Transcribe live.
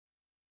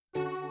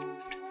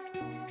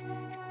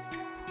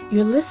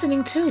You're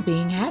listening to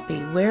Being Happy,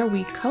 where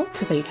we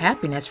cultivate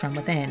happiness from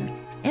within.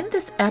 In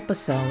this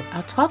episode,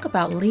 I'll talk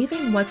about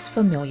leaving what's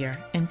familiar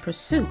in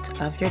pursuit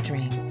of your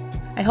dream.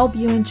 I hope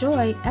you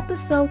enjoy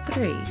episode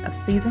 3 of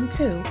season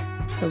 2,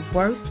 The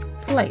Worst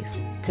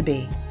Place to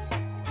Be.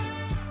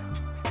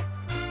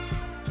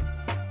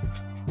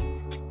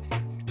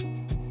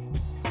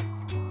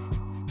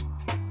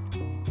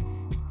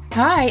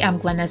 Hi, I'm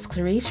Glennis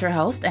Clarice, your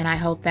host, and I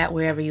hope that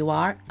wherever you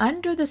are,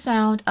 under the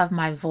sound of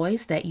my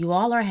voice, that you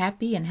all are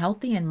happy and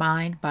healthy in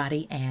mind,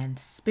 body, and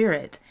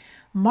spirit.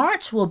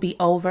 March will be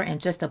over in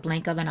just a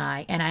blink of an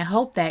eye, and I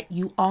hope that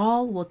you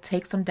all will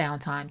take some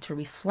downtime to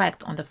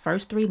reflect on the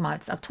first 3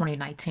 months of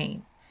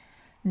 2019.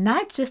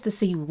 Not just to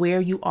see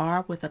where you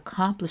are with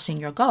accomplishing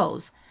your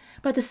goals,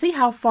 but to see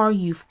how far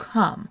you've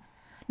come.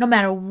 No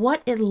matter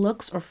what it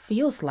looks or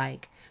feels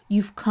like,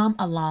 you've come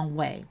a long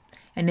way.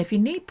 And if you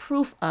need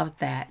proof of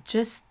that,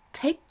 just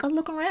take a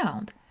look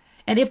around.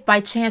 And if by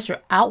chance your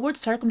outward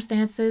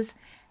circumstances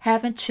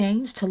haven't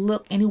changed to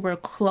look anywhere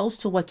close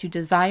to what you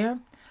desire,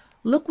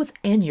 look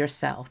within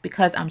yourself,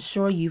 because I'm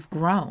sure you've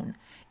grown,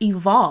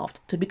 evolved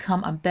to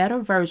become a better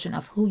version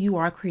of who you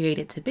are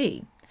created to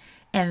be.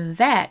 And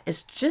that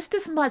is just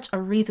as much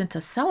a reason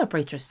to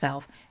celebrate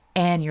yourself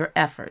and your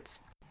efforts.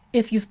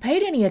 If you've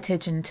paid any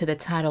attention to the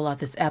title of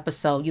this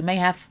episode, you may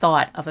have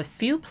thought of a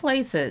few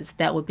places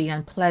that would be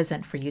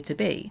unpleasant for you to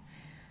be.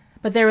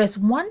 But there is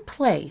one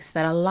place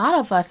that a lot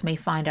of us may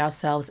find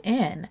ourselves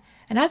in,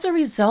 and as a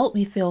result,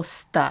 we feel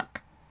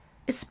stuck,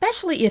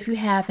 especially if you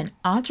have an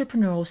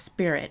entrepreneurial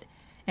spirit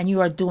and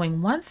you are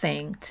doing one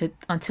thing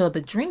until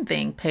the dream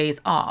thing pays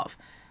off.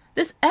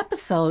 This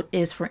episode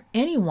is for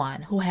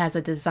anyone who has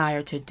a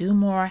desire to do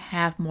more,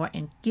 have more,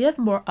 and give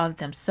more of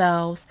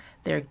themselves,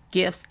 their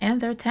gifts,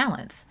 and their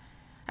talents.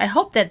 I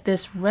hope that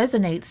this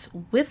resonates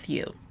with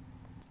you.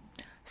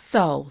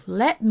 So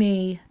let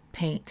me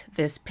paint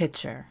this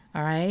picture,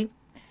 all right?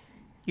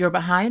 You're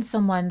behind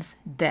someone's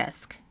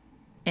desk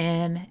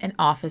in an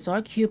office or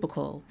a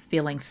cubicle,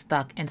 feeling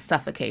stuck and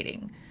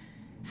suffocating.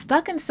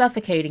 Stuck and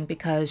suffocating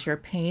because you're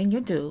paying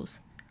your dues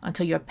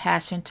until your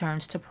passion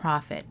turns to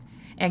profit.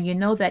 And you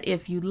know that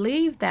if you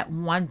leave that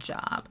one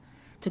job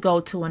to go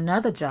to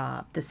another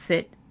job to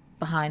sit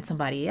behind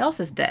somebody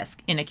else's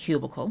desk in a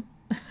cubicle,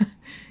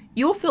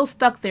 you'll feel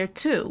stuck there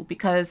too,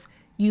 because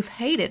you've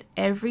hated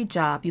every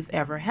job you've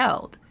ever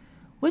held,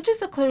 which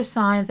is a clear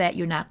sign that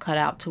you're not cut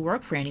out to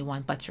work for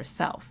anyone but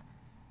yourself.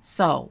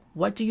 So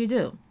what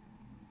do?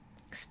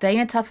 Stay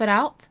and tough it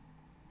out?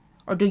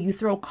 Or do you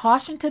throw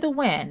caution to the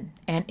wind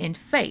and in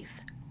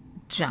faith,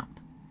 jump?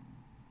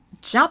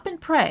 Jump and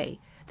pray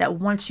that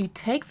once you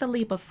take the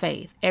leap of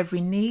faith, every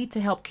need to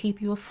help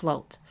keep you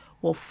afloat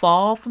will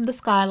fall from the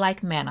sky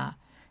like manna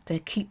to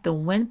keep the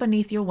wind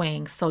beneath your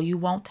wings so you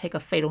won't take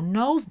a fatal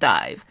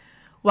nosedive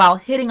while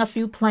hitting a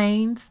few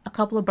planes, a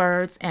couple of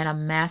birds, and a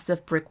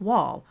massive brick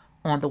wall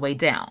on the way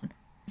down.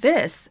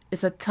 This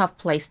is a tough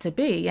place to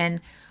be, and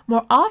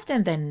more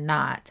often than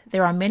not,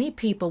 there are many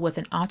people with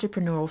an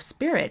entrepreneurial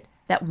spirit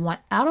that want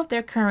out of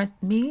their current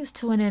means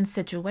to an end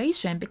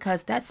situation,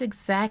 because that's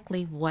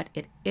exactly what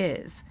it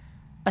is,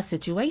 a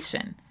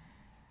situation.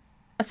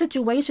 A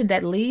situation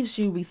that leaves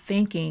you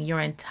rethinking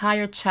your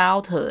entire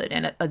childhood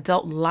and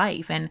adult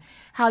life and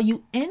how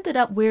you ended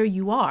up where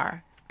you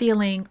are,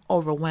 feeling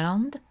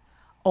overwhelmed,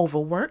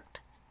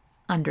 overworked,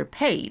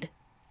 underpaid,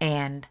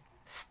 and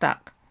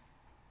stuck.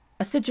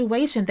 A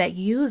situation that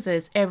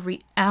uses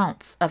every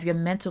ounce of your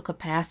mental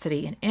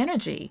capacity and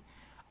energy,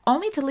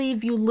 only to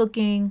leave you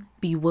looking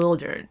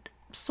bewildered,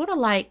 sort of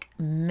like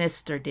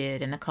Mr.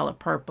 did in The Color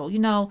Purple. You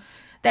know,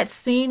 that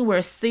scene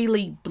where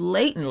Celie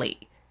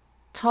blatantly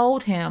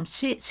told him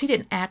she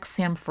didn't ask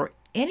him for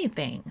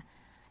anything,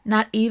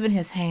 not even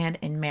his hand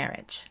in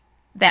marriage.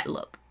 That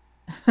look.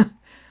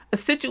 A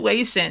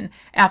situation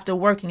after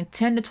working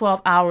 10 to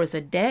 12 hours a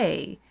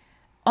day,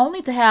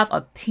 only to have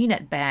a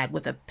peanut bag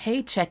with a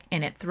paycheck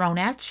in it thrown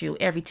at you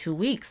every 2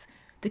 weeks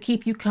to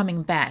keep you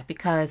coming back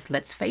because,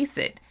 let's face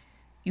it,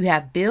 you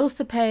have bills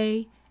to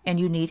pay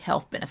and you need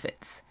health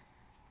benefits.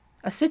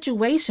 A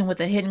situation with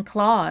a hidden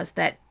clause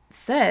that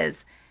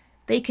says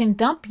they can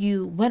dump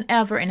you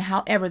whenever and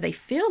however they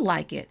feel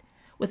like it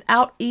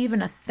without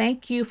even a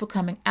thank you for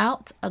coming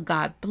out, a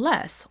God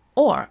bless,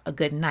 or a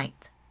good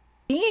night.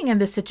 Being in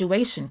this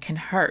situation can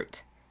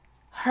hurt.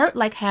 Hurt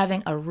like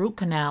having a root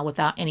canal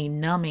without any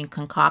numbing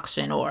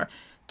concoction or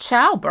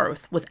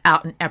childbirth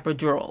without an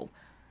epidural.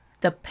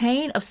 The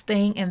pain of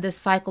staying in this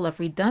cycle of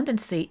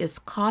redundancy is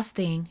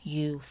costing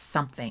you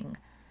something.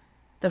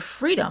 The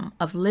freedom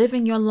of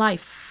living your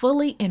life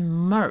fully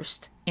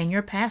immersed in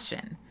your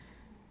passion.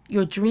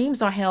 Your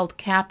dreams are held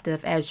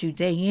captive as you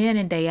day in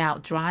and day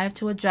out drive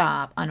to a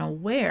job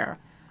unaware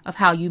of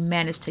how you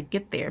managed to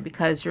get there,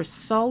 because you're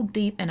so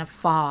deep in a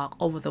fog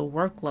over the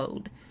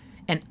workload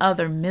and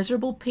other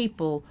miserable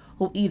people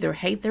who either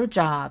hate their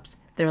jobs,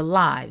 their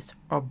lives,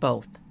 or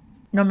both.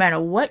 No matter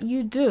what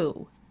you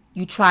do,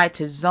 you try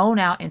to zone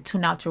out and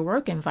tune out your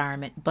work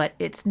environment, but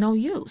it's no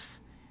use.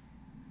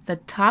 The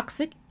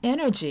toxic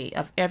energy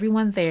of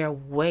everyone there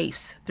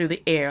wafts through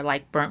the air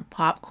like burnt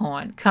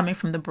popcorn coming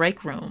from the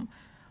break room,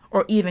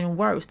 or even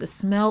worse, the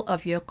smell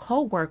of your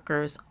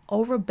coworkers'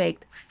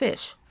 overbaked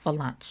fish for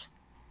lunch.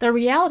 The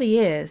reality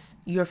is,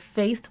 you're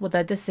faced with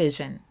a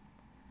decision,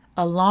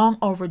 a long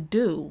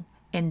overdue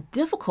and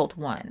difficult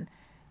one.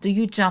 Do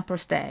you jump or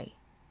stay?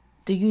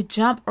 Do you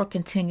jump or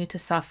continue to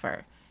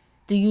suffer?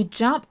 Do you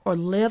jump or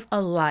live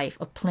a life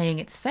of playing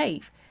it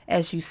safe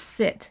as you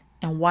sit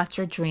and watch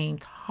your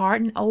dreams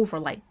harden over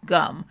like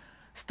gum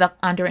stuck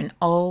under an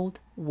old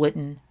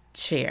wooden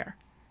chair?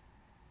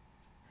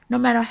 No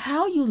matter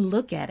how you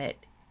look at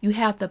it, you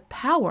have the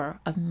power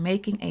of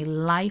making a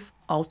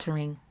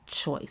life-altering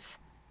choice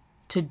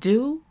to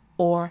do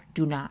or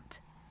do not.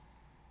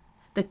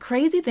 The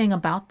crazy thing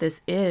about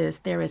this is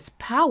there is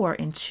power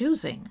in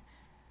choosing.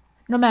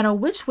 No matter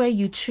which way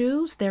you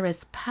choose, there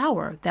is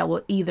power that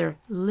will either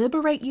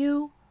liberate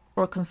you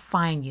or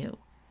confine you.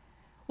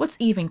 What's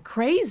even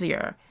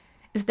crazier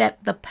is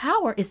that the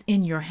power is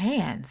in your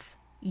hands.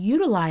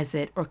 Utilize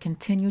it or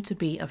continue to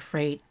be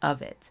afraid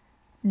of it.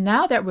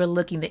 Now that we're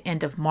looking the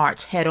end of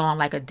March head on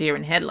like a deer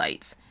in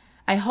headlights,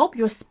 I hope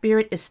your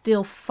spirit is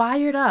still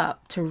fired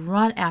up to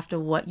run after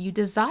what you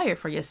desire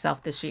for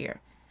yourself this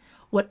year.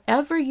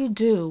 Whatever you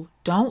do,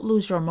 don't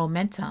lose your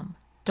momentum.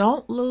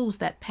 Don't lose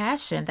that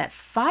passion, that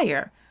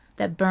fire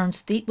that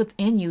burns deep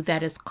within you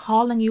that is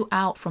calling you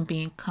out from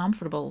being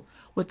comfortable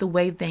with the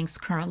way things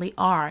currently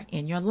are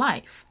in your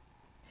life.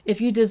 If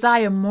you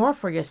desire more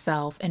for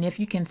yourself, and if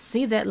you can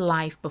see that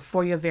life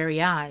before your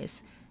very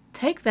eyes,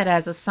 take that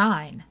as a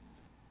sign.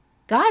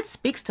 God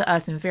speaks to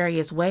us in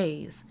various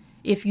ways.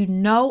 If you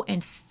know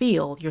and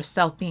feel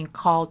yourself being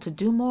called to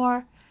do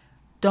more,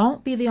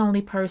 don't be the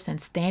only person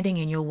standing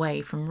in your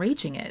way from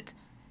reaching it.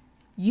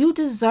 You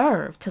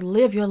deserve to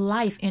live your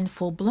life in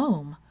full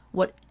bloom,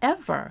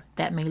 whatever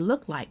that may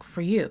look like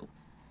for you.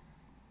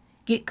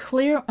 Get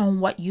clear on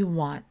what you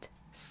want,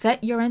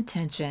 set your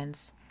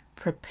intentions,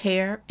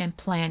 prepare and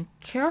plan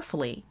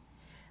carefully,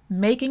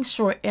 making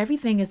sure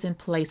everything is in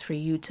place for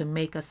you to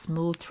make a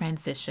smooth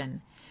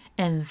transition,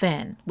 and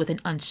then, with an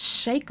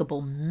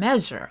unshakable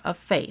measure of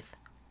faith,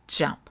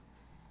 jump.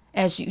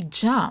 As you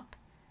jump,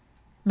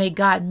 may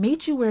God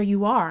meet you where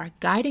you are,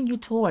 guiding you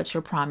towards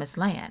your promised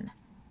land.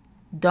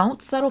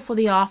 Don't settle for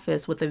the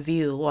office with a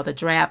view or the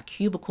drab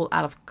cubicle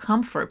out of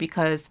comfort,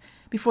 because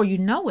before you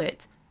know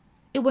it,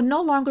 it will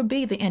no longer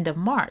be the end of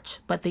March,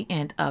 but the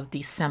end of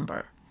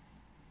December.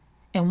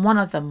 And one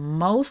of the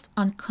most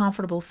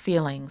uncomfortable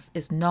feelings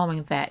is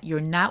knowing that you're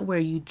not where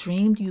you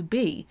dreamed you'd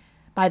be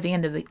by the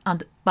end of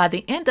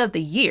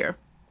the year,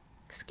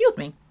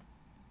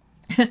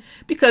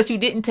 because you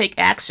didn't take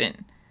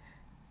action.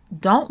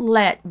 Don't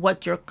let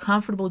what you're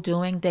comfortable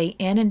doing day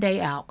in and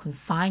day out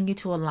confine you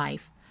to a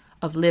life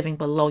of living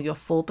below your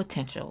full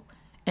potential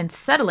and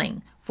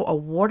settling for a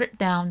watered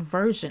down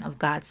version of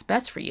God's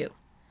best for you.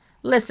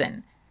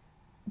 Listen,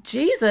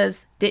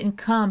 Jesus didn't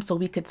come so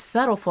we could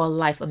settle for a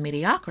life of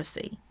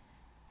mediocrity.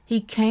 He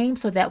came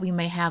so that we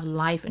may have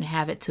life and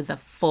have it to the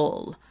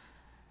full.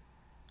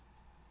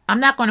 I'm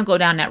not going to go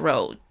down that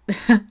road.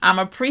 I'm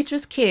a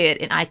preacher's kid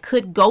and I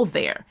could go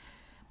there,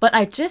 but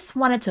I just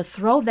wanted to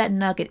throw that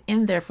nugget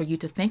in there for you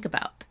to think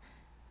about.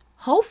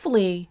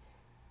 Hopefully,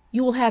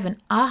 you will have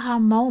an aha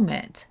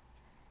moment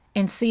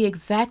and see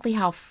exactly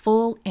how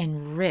full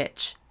and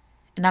rich,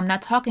 and I'm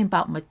not talking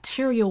about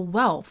material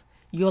wealth,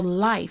 your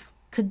life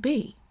could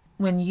be.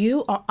 When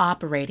you are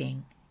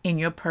operating in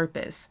your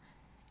purpose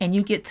and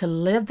you get to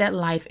live that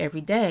life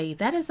every day,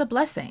 that is a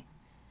blessing.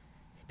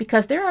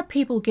 Because there are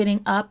people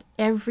getting up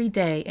every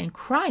day and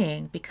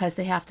crying because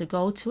they have to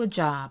go to a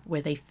job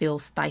where they feel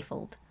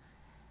stifled.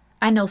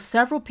 I know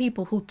several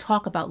people who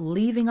talk about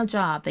leaving a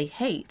job they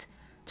hate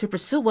to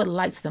pursue what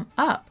lights them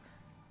up,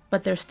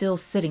 but they're still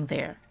sitting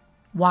there.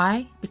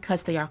 Why?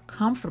 Because they are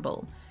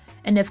comfortable.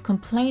 And if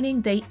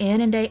complaining day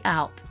in and day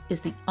out is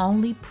the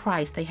only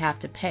price they have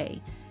to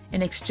pay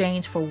in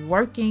exchange for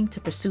working to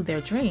pursue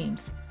their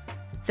dreams,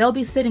 they'll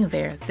be sitting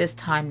there this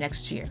time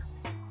next year,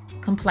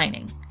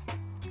 complaining.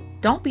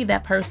 Don't be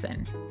that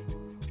person.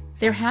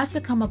 There has to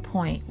come a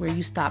point where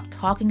you stop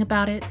talking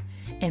about it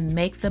and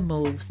make the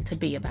moves to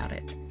be about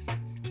it.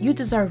 You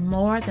deserve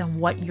more than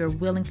what you're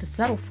willing to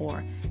settle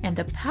for, and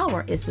the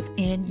power is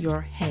within your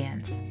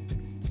hands.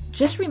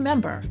 Just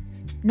remember,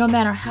 no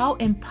matter how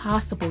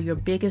impossible your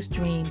biggest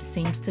dream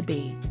seems to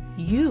be,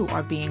 you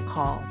are being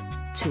called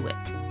to it.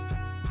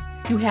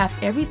 You have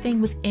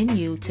everything within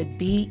you to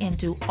be and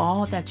do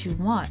all that you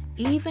want,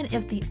 even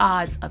if the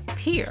odds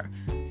appear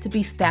to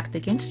be stacked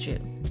against you.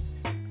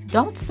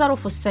 Don't settle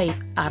for safe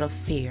out of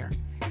fear.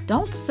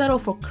 Don't settle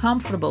for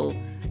comfortable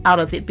out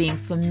of it being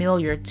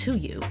familiar to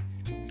you.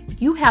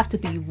 You have to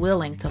be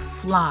willing to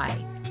fly,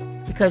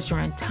 because your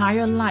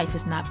entire life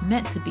is not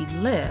meant to be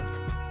lived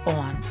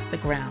on the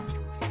ground.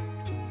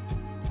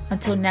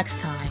 Until next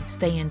time,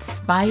 stay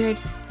inspired,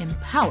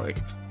 empowered,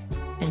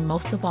 and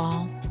most of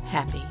all,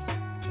 happy.